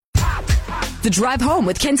The Drive Home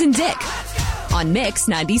with Kent and Dick on Mix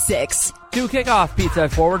 96. To kick off Pizza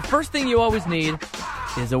Forward, first thing you always need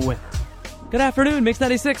is a win. Good afternoon, Mix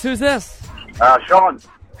 96. Who's this? Sean.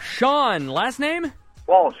 Sean. Last name?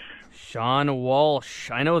 Walsh. Sean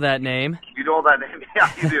Walsh. I know that name. You know that name?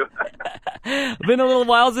 Yeah, you do. Been a little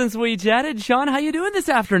while since we chatted. Sean, how you doing this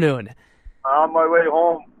afternoon? On my way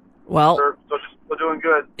home. Well, we're doing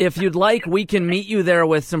good. If you'd like, we can meet you there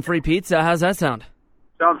with some free pizza. How's that sound?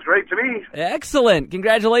 Sounds great to me. Excellent.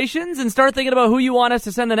 Congratulations, and start thinking about who you want us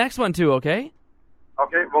to send the next one to, okay?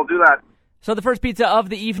 Okay, we'll do that. So the first pizza of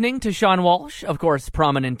the evening to Sean Walsh, of course,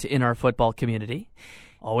 prominent in our football community.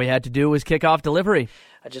 All we had to do was kick off delivery.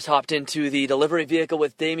 I just hopped into the delivery vehicle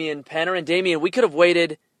with Damien Penner. And Damien, we could have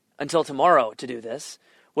waited until tomorrow to do this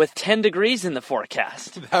with 10 degrees in the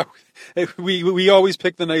forecast. We always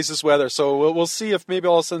pick the nicest weather, so we'll see if maybe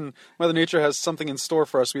all of a sudden Mother Nature has something in store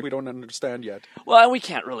for us we don't understand yet. Well, we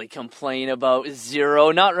can't really complain about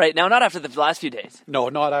zero. Not right now, not after the last few days. No,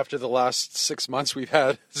 not after the last 6 months we've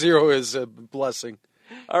had. Zero is a blessing.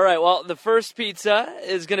 All right, well, the first pizza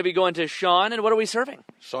is going to be going to Sean, and what are we serving?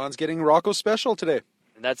 Sean's getting Rocco Special today.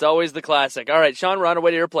 That's always the classic. All right, Sean, we're on our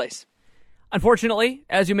way to your place. Unfortunately,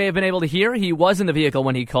 as you may have been able to hear, he was in the vehicle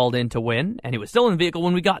when he called in to win, and he was still in the vehicle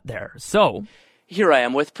when we got there. So, here I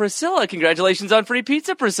am with Priscilla. Congratulations on free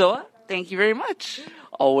pizza, Priscilla. Thank you very much.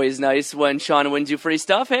 Always nice when Sean wins you free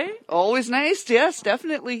stuff, hey? Always nice, yes,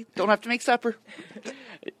 definitely. Don't have to make supper.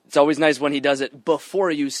 It's always nice when he does it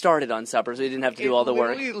before you started on supper, so you didn't have to do all the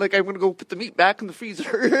work. Like, I'm going to go put the meat back in the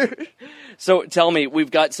freezer. So tell me,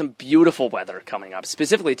 we've got some beautiful weather coming up,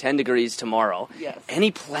 specifically 10 degrees tomorrow. Yes.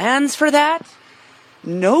 Any plans for that?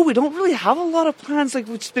 No, we don't really have a lot of plans. Like,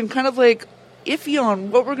 we've been kind of like iffy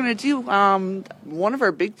on what we're going to do. One of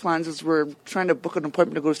our big plans is we're trying to book an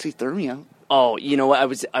appointment to go to see Thermia. Oh, you know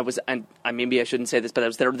what? And maybe I shouldn't say this, but I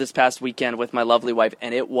was there this past weekend with my lovely wife,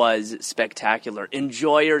 and it was spectacular.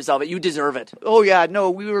 Enjoy yourself. You deserve it. Oh yeah,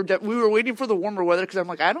 no, we were waiting for the warmer weather because I'm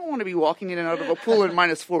like, I don't want to be walking in and out of a pool in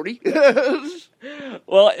minus 40.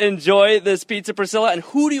 Well, enjoy this pizza, Priscilla. And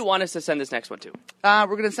who do you want us to send this next one to?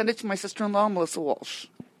 We're going to send it to my sister-in-law, Melissa Walsh.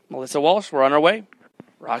 Melissa Walsh, we're on our way.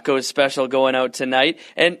 Rocco's Special going out tonight.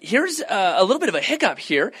 And here's a little bit of a hiccup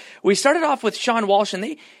here. We started off with Sean Walsh,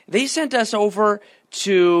 and they sent us over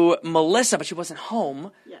to Melissa, but she wasn't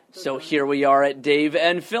home. Yeah, so here we are at Dave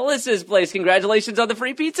and Phyllis's place. Congratulations on the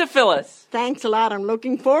free pizza, Phyllis. Thanks a lot. I'm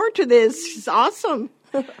looking forward to this. It's awesome.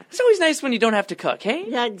 It's always nice when you don't have to cook, hey?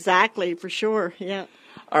 Yeah, exactly, for sure, yeah.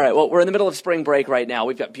 All right, well, we're in the middle of spring break right now.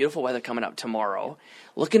 We've got beautiful weather coming up tomorrow.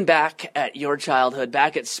 Looking back at your childhood,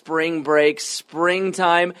 back at spring break,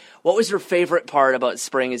 springtime, what was your favorite part about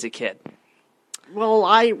spring as a kid? Well,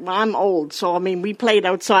 I'm old, so, we played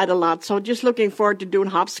outside a lot, so just looking forward to doing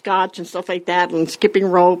hopscotch and stuff like that, and skipping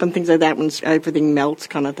rope and things like that when everything melts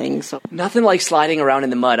kind of thing. So nothing like sliding around in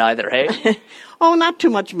the mud either, hey? Oh, not too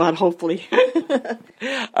much mud, hopefully.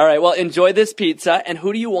 All right, well, enjoy this pizza, and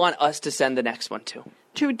who do you want us to send the next one to?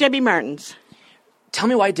 To Debbie Martin's. Tell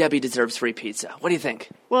me why Debbie deserves free pizza. What do you think?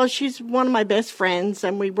 Well, she's one of my best friends,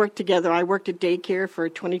 and we work together. I worked at daycare for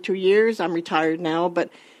 22 years. I'm retired now, but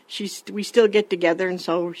we still get together, and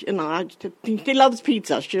so, she loves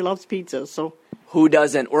pizza. She loves pizza, so. Who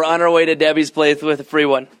doesn't? We're on our way to Debbie's place with a free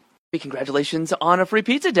one. Congratulations on a free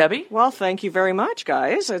pizza, Debbie. Well, thank you very much,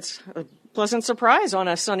 guys. It's a pleasant surprise on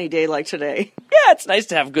a sunny day like today. Yeah, it's nice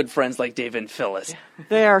to have good friends like Dave and Phyllis.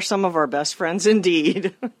 They are some of our best friends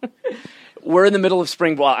indeed. We're in the middle of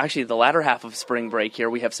spring, well, actually the latter half of spring break here.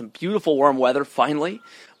 We have some beautiful warm weather, finally.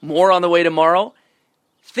 More on the way tomorrow.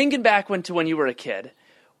 Thinking back to when you were a kid,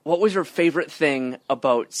 what was your favorite thing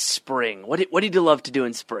about spring? What did you love to do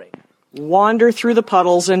in spring? Wander through the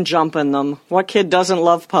puddles and jump in them. What kid doesn't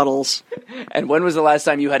love puddles? And when was the last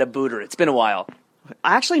time you had a booter? It's been a while.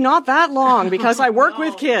 Actually, not that long, because I work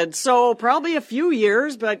with kids, so probably a few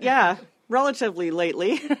years, but yeah, relatively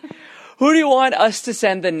lately. Who do you want us to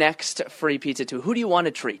send the next free pizza to? Who do you want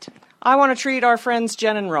to treat? I want to treat our friends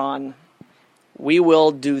Jen and Ron. We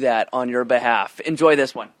will do that on your behalf. Enjoy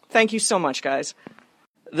this one. Thank you so much, guys.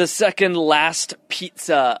 The second last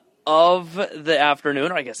pizza of the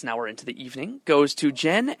afternoon, or I guess now we're into the evening, goes to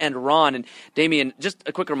Jen and Ron. And Damien, just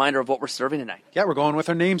a quick reminder of what we're serving tonight. Yeah, we're going with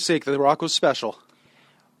our namesake, the Rocco Special.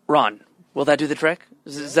 Ron, will that do the trick?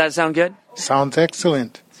 Does that sound good? Sounds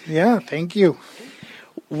excellent. Yeah, thank you.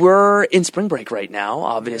 We're in spring break right now,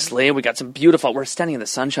 obviously. We got some we're standing in the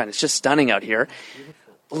sunshine. It's just stunning out here.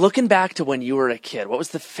 Looking back to when you were a kid, what was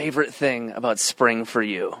the favorite thing about spring for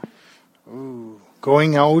you? Ooh,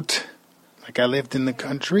 going out, like I lived in the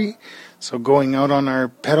country, so going out on our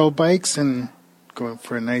pedal bikes and going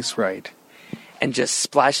for a nice ride. and just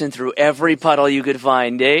splashing through every puddle you could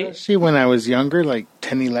find, eh? See, when I was younger, like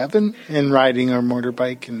 10, 11, and riding our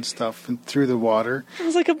motorbike and stuff and through the water. It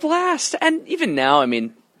was like a blast. And even now, I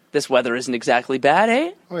mean, this weather isn't exactly bad,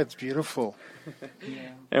 eh? Oh, it's beautiful.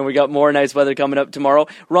 And we got more nice weather coming up tomorrow.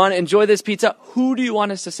 Ron, enjoy this pizza. Who do you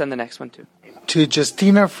want us to send the next one to? To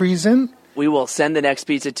Justina Friesen. We will send the next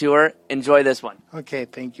pizza to her. Enjoy this one. Okay,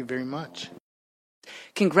 thank you very much.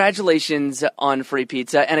 Congratulations on free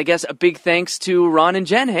pizza. And I guess a big thanks to Ron and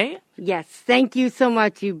Jen, hey? Yes, thank you so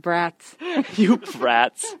much, you brats. You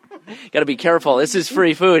brats. Gotta be careful. This is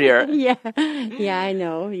free food here. Yeah, I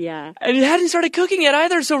know, yeah. And you hadn't started cooking yet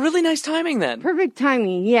either, so really nice timing then. Perfect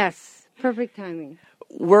timing, yes. Perfect timing.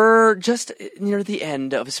 We're just near the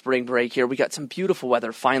end of spring break here. We got some beautiful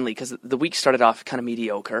weather finally because the week started off kind of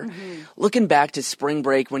mediocre. Mm-hmm. Looking back to spring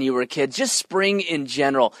break when you were a kid, just spring in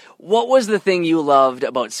general, what was the thing you loved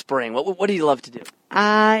about spring? What do you love to do?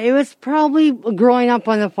 It was probably growing up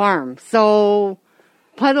on the farm, so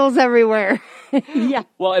puddles everywhere. Yeah.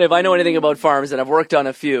 Well, and if I know anything about farms, and I've worked on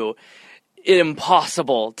a few,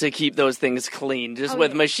 impossible to keep those things clean. Just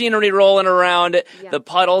with machinery rolling around, the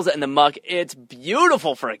puddles and the muck. It's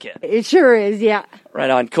beautiful for a kid. It sure is, yeah. Right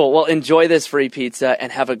on. Cool. Well, enjoy this free pizza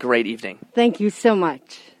and have a great evening. Thank you so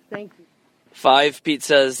much. Thank you. 5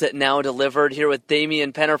 pizzas now delivered here with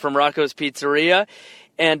Damien Penner from Rocco's Pizzeria.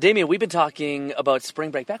 And Damien, we've been talking about spring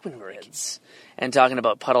break back when we were kids and talking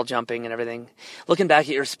about puddle jumping and everything. Looking back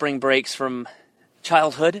at your spring breaks from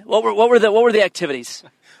childhood, what were the activities?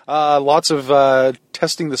 Lots of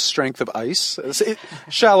testing the strength of ice,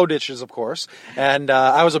 shallow ditches, of course. And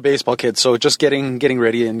I was a baseball kid, so just getting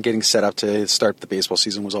ready and getting set up to start the baseball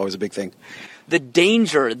season was always a big thing. The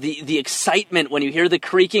danger, the excitement when you hear the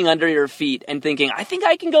creaking under your feet and thinking, I think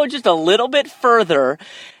I can go just a little bit further,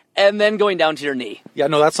 and then going down to your knee. Yeah,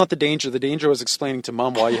 no, that's not the danger. The danger was explaining to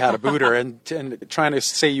Mom why you had a booter and trying to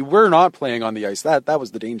say you were not playing on the ice. That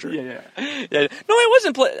was the danger. Yeah. No, I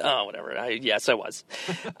wasn't playing. Oh, whatever. Yes, I was.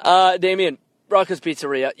 Damien, Rocco's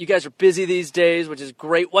Pizzeria. You guys are busy these days, which is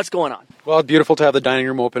great. What's going on? Well, it's beautiful to have the dining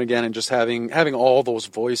room open again and just having all those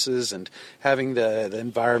voices and having the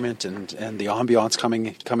environment and the ambiance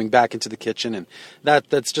coming back into the kitchen, and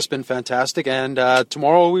that's just been fantastic. And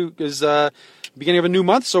tomorrow is beginning of a new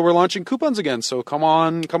month, so we're launching coupons again. So come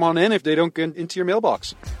on in if they don't get into your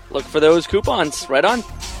mailbox. Look for those coupons. Right on.